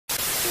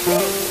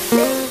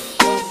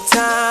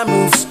Time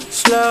moves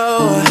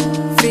slower,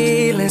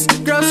 feelings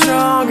grow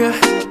stronger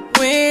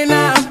when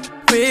I'm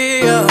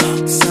with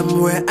you.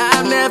 Somewhere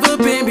I've never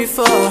been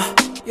before.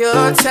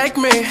 You'll take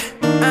me,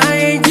 I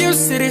ain't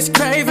used to this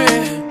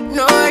craving.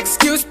 No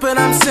excuse, but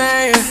I'm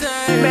saying,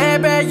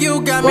 baby,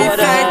 you got me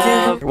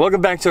thinking. Welcome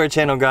back to our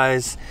channel,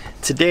 guys.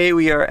 Today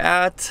we are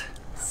at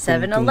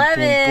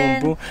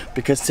 7-Eleven.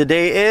 Because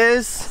today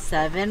is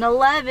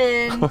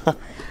 7-Eleven.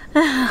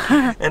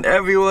 and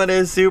everyone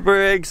is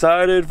super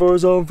excited for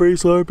some free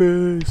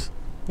Slurpees.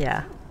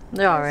 Yeah,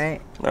 they're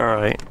alright.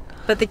 Alright.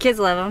 But the kids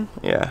love them.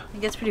 Yeah.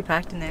 It gets pretty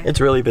packed in there.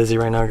 It's really busy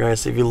right now,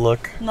 guys, if you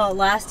look. No,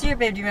 last year,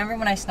 babe, do you remember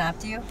when I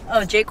snapped you?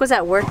 Oh, Jake was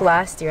at work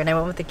last year and I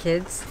went with the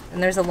kids.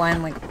 And there's a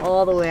line like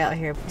all the way out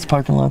here. This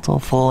parking lot's all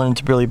full and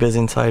it's really busy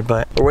inside,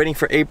 but we're waiting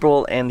for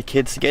April and the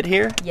kids to get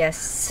here.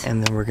 Yes.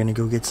 And then we're gonna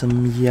go get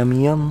some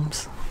yummy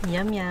yums.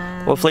 Yum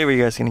yum. What flavor are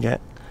you guys gonna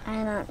get?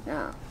 I don't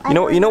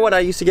know. You know what I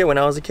used to get when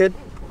I was a kid?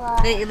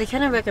 They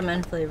kind of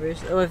recommend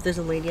flavors. Oh, if there's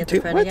a lady at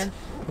the front what? again.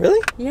 Really?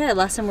 Yeah,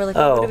 last time we're like,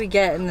 what do we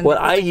get? And then what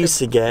I used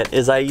to get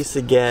is I used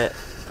to get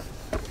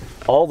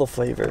all the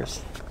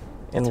flavors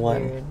in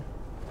one. Weird.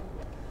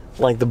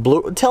 Like the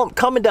blue.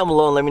 Comment down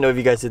below and let me know if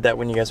you guys did that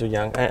when you guys were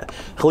young.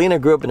 Helena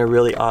grew up in a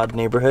really odd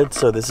neighborhood,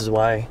 so this is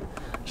why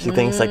she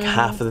thinks like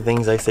half of the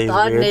things I say is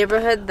odd weird.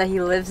 Neighborhood that he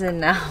lives in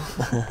now.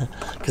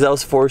 Because I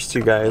was forced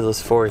to, guys. I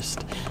was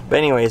forced. But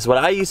anyways, what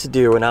I used to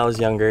do when I was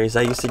younger is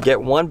I used to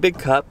get one big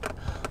cup,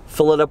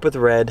 fill it up with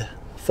red,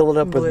 fill it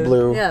up with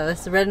blue. Yeah,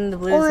 that's the red and the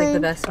blue is like the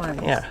best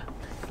one. Yeah.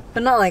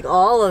 But not like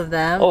all of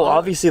them. Oh,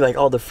 obviously like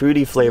all the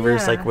fruity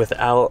flavors, Yeah. like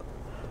without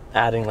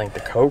adding like the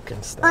Coke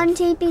and stuff.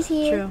 Auntie is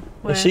here.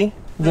 True. Is she?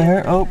 Is that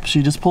her? Oh,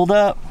 she just pulled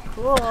up.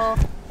 Cool.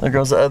 There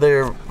goes the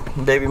other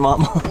baby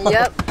mama.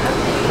 Yep.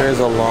 There's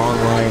a long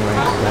line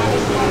right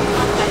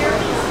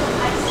there.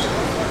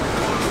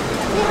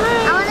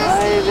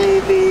 Hi,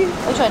 baby.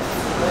 Which one?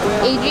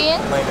 Adrian?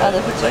 Oh my God,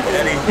 it looks like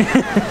Eddie.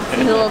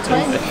 He's a little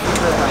twin.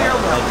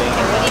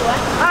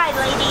 Hi,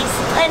 ladies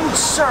and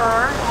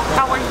sir.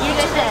 How are you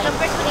today?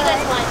 What do you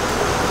guys want?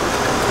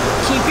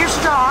 Keep your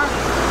straw.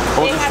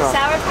 Hold They the have straw.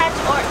 Sour Patch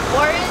or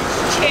orange,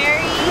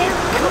 cherry.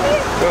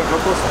 Go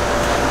closer.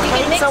 You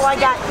can mix So I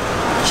it. got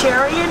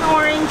cherry and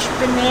orange,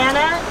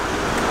 banana.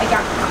 I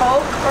got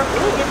Coke or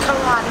pina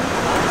colada.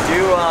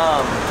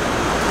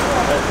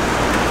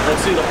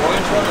 Let's do the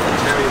orange one and the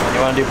cherry one.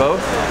 You want to do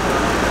both?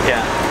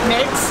 Yeah.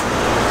 Mix.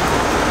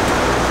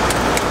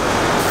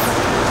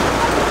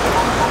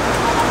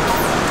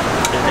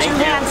 Thank Two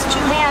you. hands,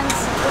 two hands.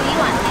 What do you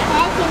want? Can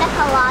I have pina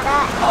colada?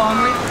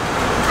 Only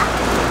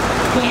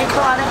pina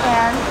colada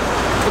and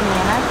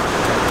banana.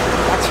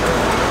 That's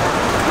right.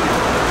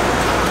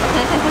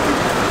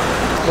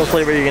 What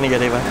flavor are you gonna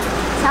get, Ava?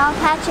 Sour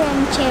Patch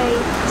and cherry.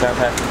 Sour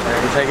Patch and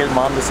cherry. Should I get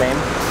mom the same?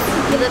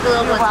 You look a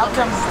little You're bit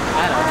welcome.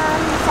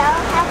 Sour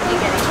Patch and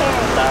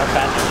cherry. Sour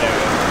Patch and cherry.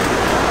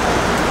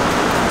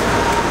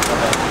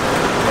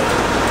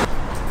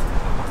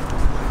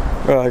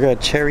 Oh, I got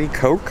cherry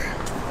Coke.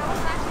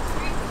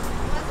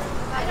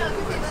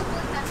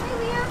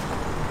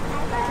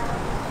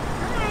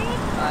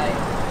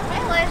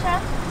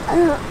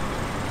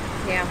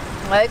 Yeah.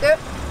 Like it?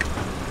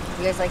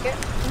 You guys like it?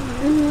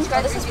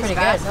 Oh, this is pretty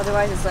good.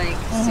 Otherwise it's like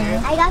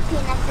syrup. I got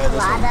pina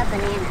colada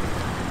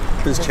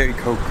banana. This is cherry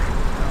Coke.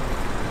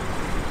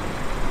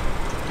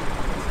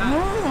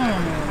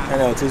 I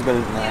know, it tastes better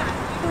than that.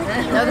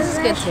 No, this is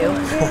good too.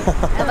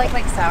 I like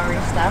soury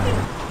stuff.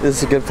 This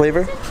is a good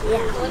flavor?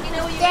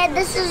 Yeah. Dad,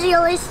 this is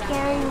really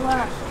scary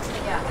work.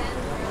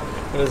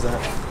 What is that?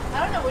 I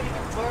don't know what you're.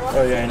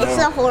 Oh yeah, I know. It's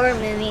a horror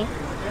movie.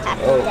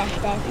 After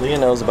Death Day. Leah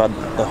knows about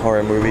the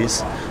horror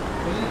movies.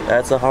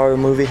 That's a horror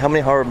movie. How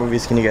many horror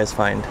movies can you guys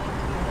find?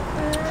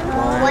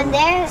 One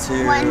there,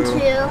 two, 1, 2,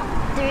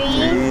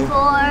 3,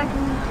 4,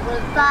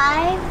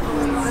 5.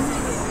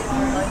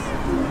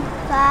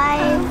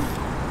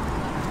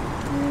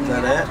 Is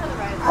that it?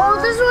 Oh,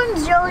 this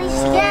one's really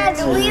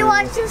scary. Will you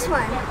watch this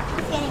one?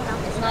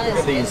 Look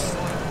at these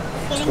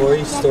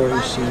Toy Story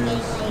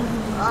shoes.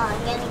 Oh, I'm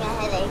getting a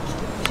headache.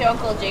 Show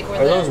Uncle Jake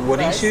where Are those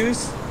Woody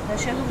shoes? No,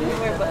 show him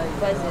where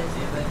Buzz is.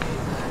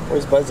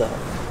 Where's Buzz at?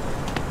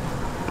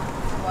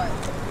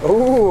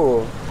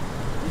 Ooh.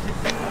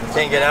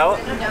 Can't get out?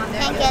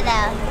 Can't get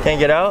out. Can't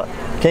get out?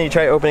 Can you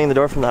try opening the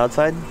door from the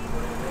outside?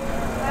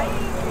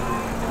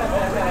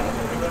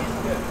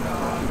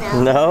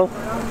 No?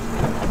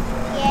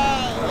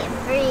 Yay,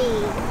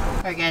 free.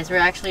 Alright guys, we're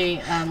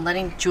actually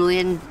letting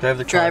Julian Drive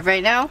the car. drive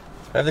right now.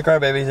 Drive the car,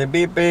 baby. Say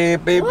beep,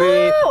 beep, beep, Woo!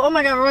 beep. Oh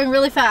my god, we're going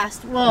really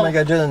fast. Whoa. Oh my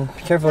god, Julian.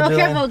 Be careful, Oh,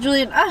 Julian. careful,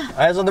 Julian. Ah.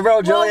 Eyes on the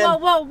road, Julian. Whoa,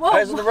 whoa, whoa, whoa.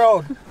 Eyes on the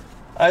road.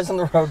 Eyes on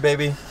the road,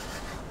 baby.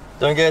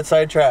 Don't get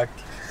sidetracked.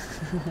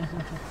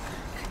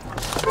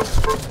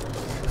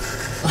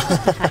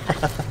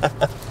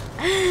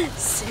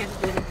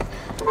 Stupid.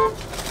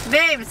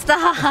 Babe,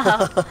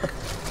 stop.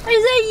 Is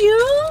that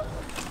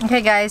you?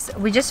 Okay guys,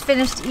 we just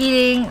finished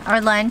eating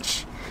our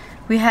lunch.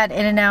 We had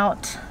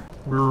In-N-Out.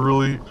 We were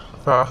really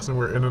fast and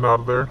we were in and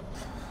out of there.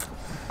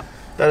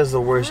 That is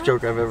the worst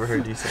joke I've ever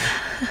heard you say.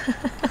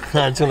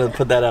 I just want to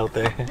put that out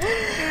there.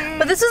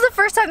 But this was the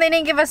first time they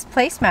didn't give us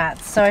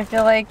placemats, so I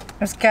feel like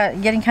it's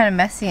getting kind of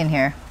messy in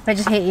here. I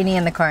just hate eating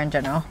in the car in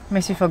general. It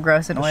makes me feel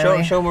gross and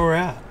oily. Show them where we're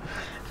at.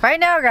 Right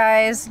now,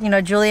 guys, you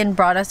know, Julian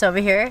brought us over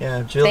here.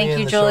 Yeah, Julian. Thank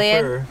you,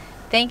 Julian.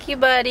 Thank you,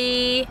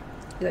 buddy.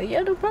 He's like,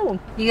 yeah, no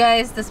problem. You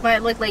guys, this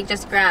might look like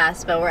just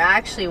grass, but we're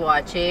actually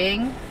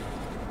watching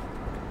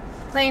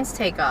planes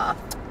take off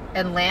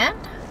and land.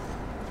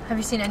 Have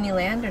you seen any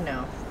land or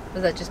no?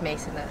 Was that just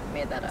Mason that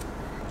made that up?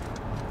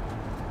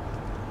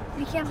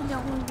 Be careful,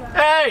 don't move your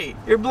Hey,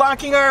 you're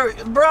blocking our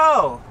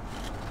bro.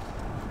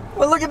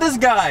 Well, look at this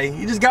guy.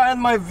 He just got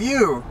in my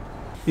view.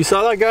 You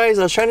saw that, guys?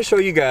 I was trying to show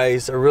you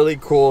guys a really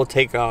cool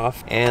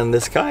takeoff, and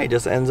this guy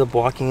just ends up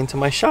walking into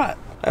my shot.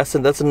 That's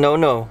a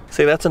no-no.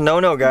 Say that's a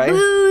no-no, guys.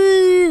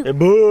 Boo! Hey,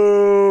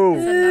 boo!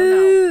 That's a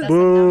no-no. That's a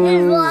Boo!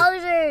 His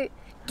lungs are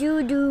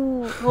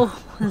doo-doo. Oh,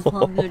 his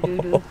lungs are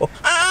doo-doo.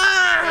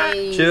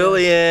 Hey.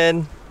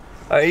 Julian,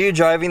 are you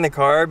driving the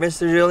car,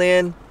 Mr.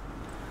 Julian?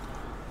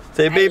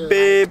 Say beep,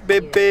 beep,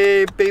 beep,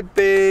 beep, beep,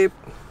 beep.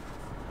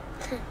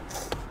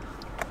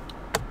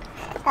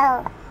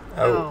 Oh.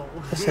 Oh.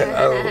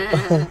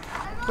 Oh.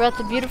 We're at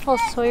the beautiful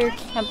Sawyer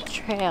Camp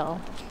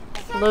Trail,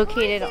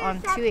 located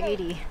on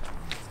 280,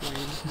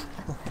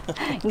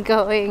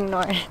 going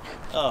north.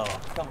 Oh,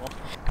 come on.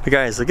 Hey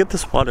guys, look at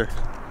this water.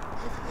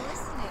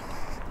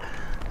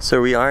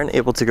 So we aren't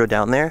able to go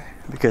down there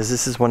because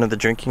this is one of the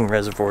drinking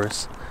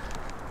reservoirs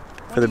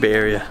for the Bay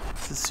Area.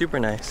 This is super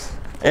nice.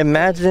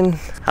 Imagine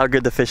how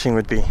good the fishing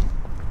would be.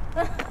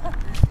 That's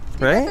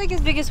Right? like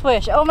his biggest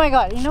wish. Oh my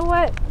god, you know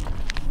what?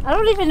 I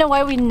don't even know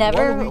why we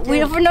never.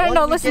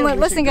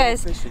 Listen,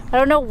 guys. I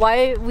don't know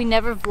why we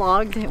never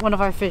vlogged one of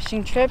our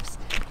fishing trips,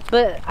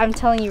 but I'm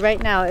telling you right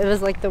now, it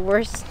was like the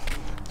worst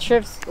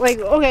trips. Like,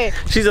 okay.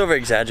 She's over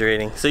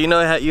exaggerating. So you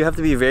know how you have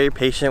to be very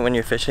patient when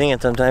you're fishing,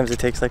 and sometimes it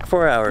takes like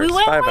 4 hours, We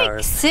went 5 like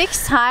hours.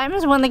 6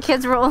 times when the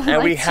kids were only And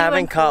like we 2 haven't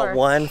and caught 4.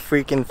 one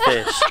freaking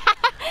fish.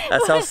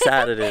 That's how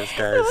sad it is,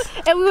 guys.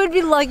 And we would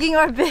be lugging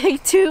our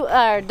big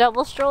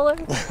double stroller,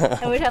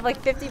 and we'd have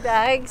like 50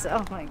 bags.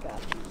 Oh my god.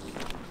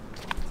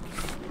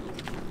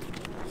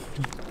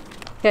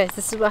 Guys,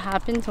 this is what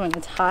happens when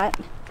it's hot.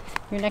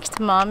 You're next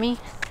to mommy,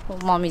 well,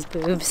 mommy's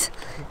boobs,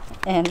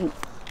 and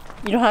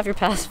you don't have your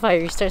pacifier.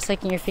 You start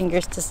sucking your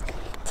fingers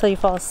till you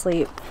fall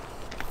asleep.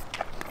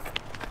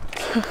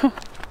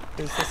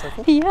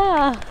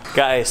 Yeah.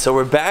 Guys, so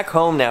we're back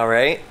home now,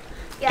 right?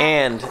 Yeah.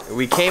 And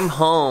we came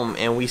home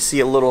and we see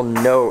a little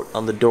note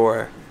on the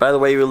door. By the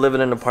way, we live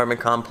in an apartment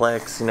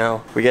complex, you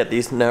know. We get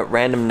these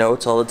random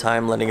notes all the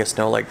time letting us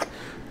know like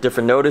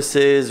different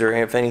notices or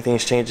if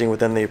anything's changing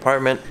within the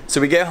apartment.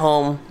 So we get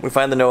home, we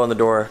find the note on the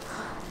door,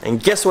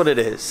 and guess what it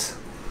is?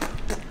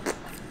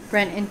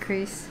 Rent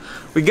increase.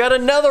 We got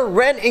another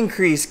rent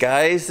increase,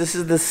 guys. This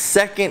is the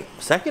second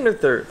or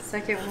third?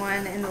 Second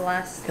one in the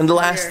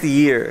last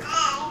year.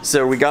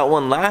 So we got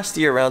one last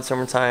year around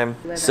summertime.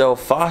 So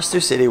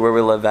Foster City, where we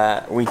live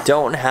at, we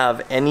don't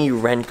have any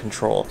rent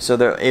control. So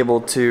they're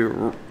able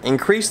to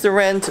increase the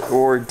rent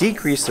or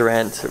decrease the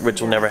rent,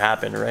 which will never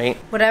happen, right?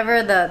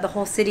 Whatever the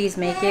whole city is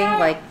making,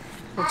 like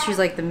they'll choose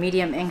like the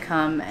medium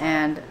income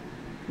and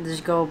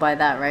just go by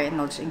that, right? And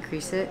they'll just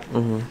increase it.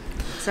 Mm-hmm.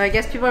 So I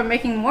guess people are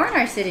making more in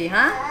our city,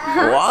 huh?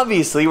 Well,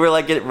 obviously, we're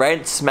like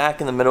right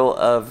smack in the middle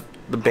of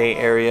the Bay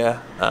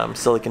Area,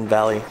 Silicon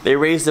Valley. They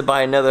raised it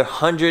by another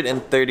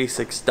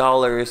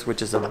 $136,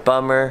 which is a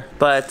bummer,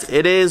 but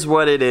it is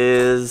what it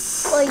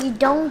is. Well, you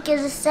don't get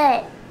a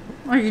set.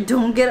 Or you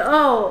don't get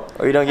Or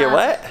you don't get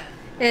what?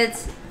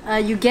 It's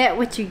you get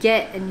what you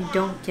get and you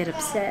don't get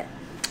upset.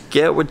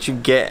 Get what you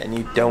get and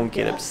you don't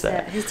get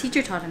upset. His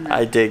teacher taught him that.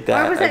 I dig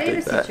that. Or was that I dig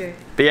Ava's that. teacher?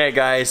 But yeah,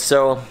 guys,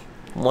 so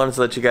wanted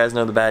to let you guys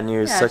know the bad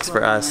news. Yeah, Sucks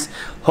for us.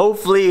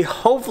 Hopefully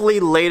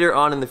later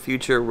on in the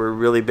future we're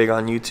really big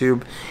on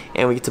YouTube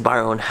and we get to buy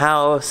our own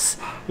house,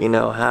 you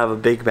know, have a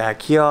big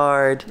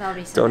backyard, That'll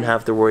be so don't nice.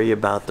 have to worry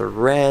about the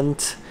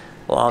rent.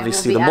 Well,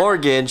 obviously the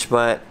mortgage,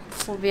 but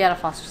We'll be out of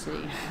Foster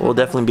City. we'll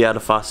definitely be out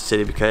of Foster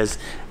City because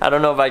I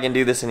don't know if I can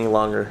do this any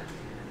longer.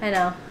 I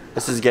know.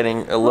 This is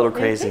getting a little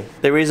crazy.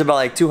 They raised about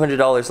like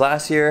 $200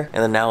 last year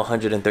and then now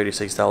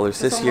 $136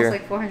 this year.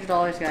 It's almost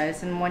like $400,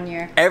 guys, in 1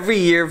 year. Every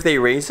year if they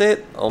raise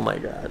it, oh my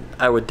god,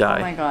 I would die.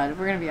 Oh my god,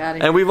 we're gonna be out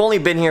of here. And we've only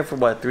been here for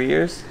what, 3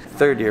 years?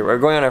 Third year. We're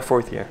going on our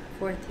 4th year.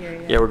 4th year,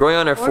 yeah. Yeah, we're going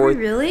on our Are we 4th.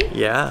 really?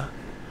 Yeah.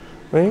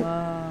 Right?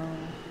 Wow.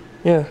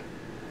 Yeah.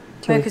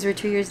 Because we're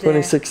 2 years there.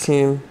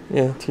 2016.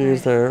 Yeah, 2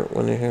 years there,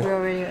 1 year We're here.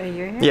 already a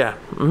year here? Yeah.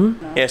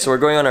 Mm-hmm. No. Yeah, so we're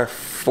going on our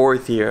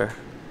 4th year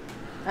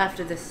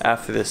After this.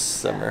 after this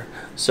summer.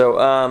 So,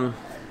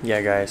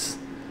 yeah, guys.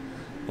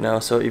 You know,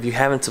 so if you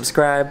haven't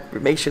subscribed,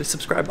 make sure to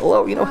subscribe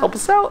below. You know, help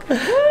us out.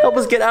 Help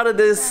us get out of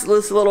this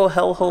little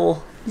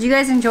hellhole. Did you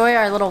guys enjoy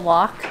our little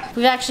walk?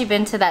 We've actually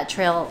been to that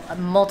trail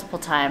multiple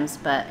times,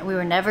 but we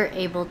were never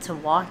able to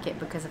walk it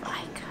because of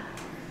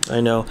Ika. I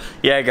know.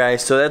 Yeah,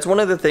 guys. So that's one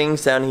of the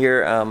things down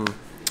here.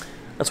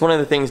 That's one of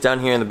the things down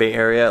here in the Bay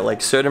Area.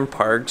 Like certain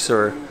parks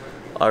are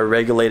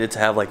regulated to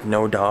have like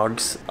no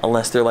dogs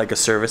unless they're like a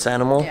service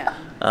animal. Yeah.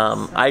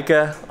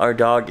 Ika, our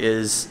dog,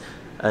 is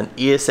an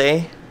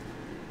ESA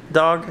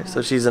dog,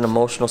 so she's an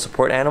emotional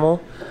support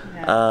animal.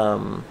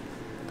 Yeah.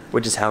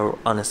 Which is how,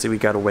 honestly, we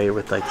got away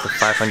with like the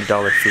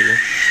 $500 fee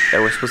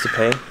that we're supposed to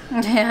pay.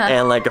 Yeah.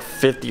 And like a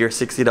 $50 or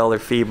 $60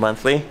 fee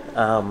monthly.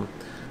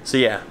 So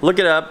yeah, look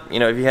it up. You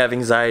know, if you have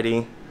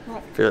anxiety,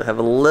 if you have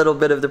a little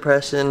bit of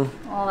depression,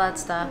 All that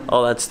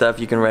stuff.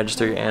 you can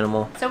register your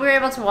animal. So we were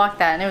able to walk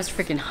that, and it was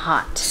freaking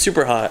hot.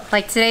 Super hot.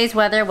 Like today's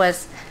weather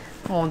was,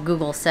 well,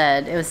 Google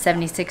said it was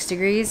 76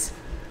 degrees,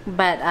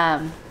 but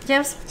yeah, it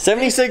was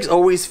 76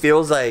 always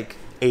feels like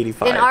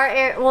 85. in our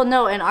area. Well,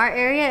 no, in our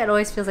area it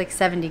always feels like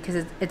 70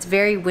 because it's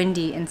very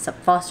windy in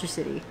Foster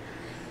City.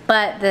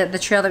 But the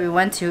trail that we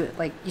went to,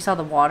 like you saw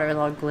the water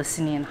all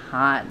glistening and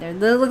hot. It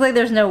looked like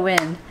there's no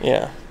wind.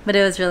 Yeah. But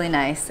it was really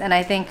nice, and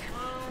I think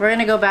we're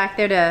gonna go back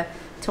there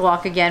to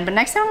walk again. But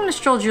next time I'm gonna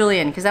stroll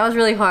Julian because that was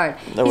really hard.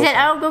 He said,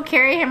 "I'll go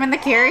carry him in the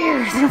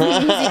carrier." It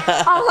was easy.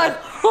 I was like,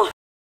 oh.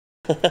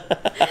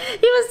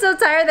 He was so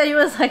tired that he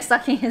was like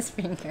sucking his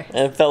fingers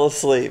and fell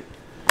asleep.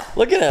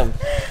 Look at him.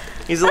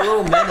 He's a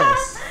little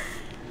menace.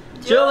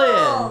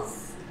 Julian.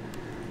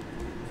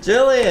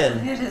 Julian.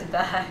 Look at his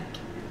back.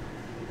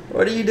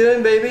 What are you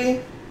doing,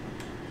 baby?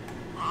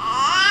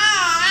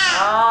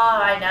 Oh,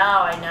 I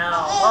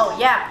know. Oh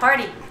yeah,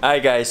 party.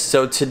 Alright guys,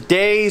 so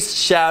today's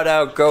shout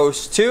out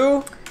goes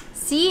to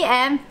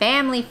CM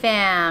Family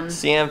Fam.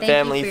 CM Thank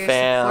Family you for your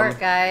Fam. support,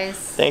 guys.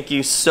 Thank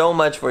you so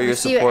much for your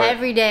See support. you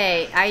every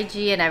day,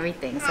 IG and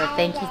everything. So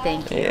thank you.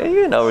 Yeah,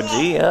 you're an OG,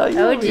 huh?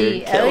 You're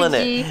killing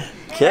it.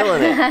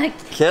 Killing it.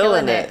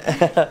 Killing it.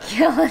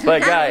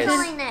 But guys,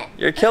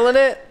 you're killing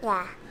it?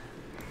 Yeah.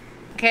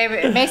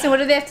 Okay, Mason, what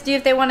do they have to do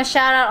if they want to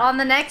shout out on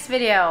the next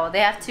video? They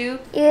have to?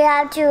 You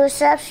have to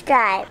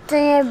subscribe,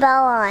 turn your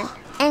bell on,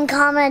 and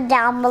comment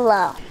down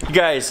below. You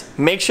guys,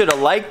 make sure to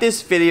like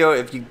this video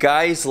if you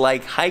guys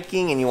like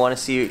hiking and you want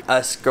to see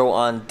us go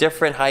on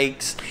different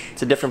hikes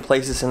to different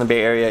places in the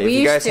Bay Area. We if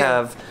you guys used to.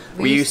 have,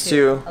 We used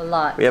to. A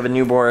lot. We have a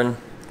newborn,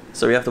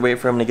 so we have to wait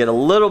for him to get a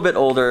little bit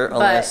older,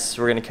 unless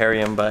we're gonna carry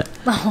him. But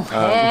Oh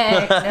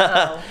heck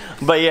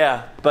no.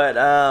 yeah,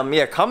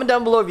 comment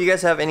down below if you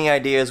guys have any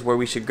ideas where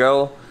we should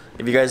go.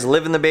 If you guys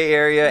live in the Bay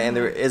Area and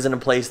there isn't a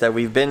place that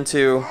we've been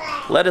to,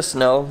 let us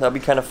know. That'd be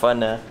kind of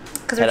fun to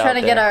Because we're trying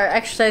to get our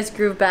exercise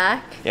groove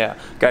back. Yeah,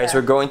 guys,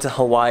 we're going to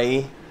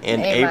Hawaii in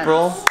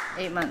April.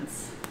 8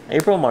 months.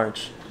 April,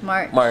 March.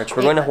 March.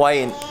 We're going to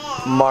Hawaii in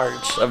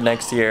March of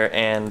next year,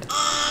 and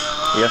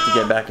we have to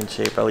get back in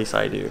shape. At least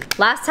I do.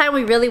 Last time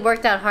we really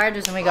worked out hard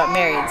was when we got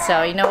married.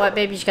 So you know what,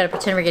 baby? You just gotta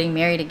pretend we're getting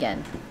married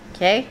again.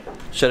 Okay?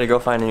 Should I go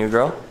find a new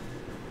girl?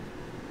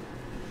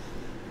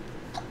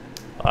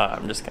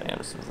 I'm just kidding.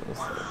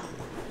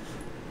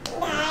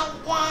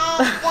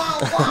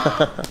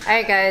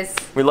 Alright, guys.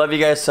 We love you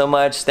guys so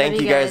much. Thank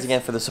Love you you guys guys.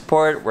 again for the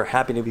support. We're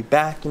happy to be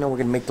back. You know, we're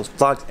gonna make those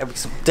vlogs every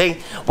single day.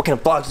 What kind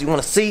of vlogs do you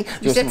want to see?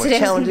 You said today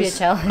was gonna be a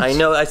challenge. I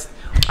know.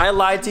 I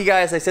lied to you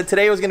guys. I said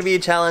today was gonna be a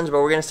challenge, but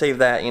we're gonna save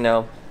that. You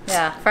know.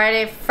 Yeah,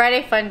 Friday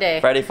fun day.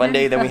 Friday fun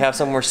day. Then we have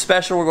somewhere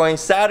special. We're going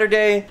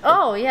Saturday.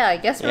 Oh yeah, I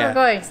guess where we're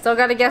going. Still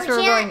gotta guess where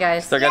we're going,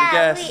 guys. Still gotta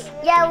guess.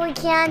 We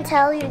can't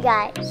tell you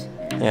guys.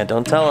 Yeah,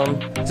 don't tell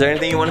them. Is there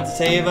anything you wanted to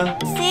say, Ava?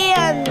 See you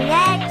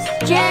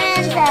next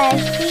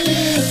Gen.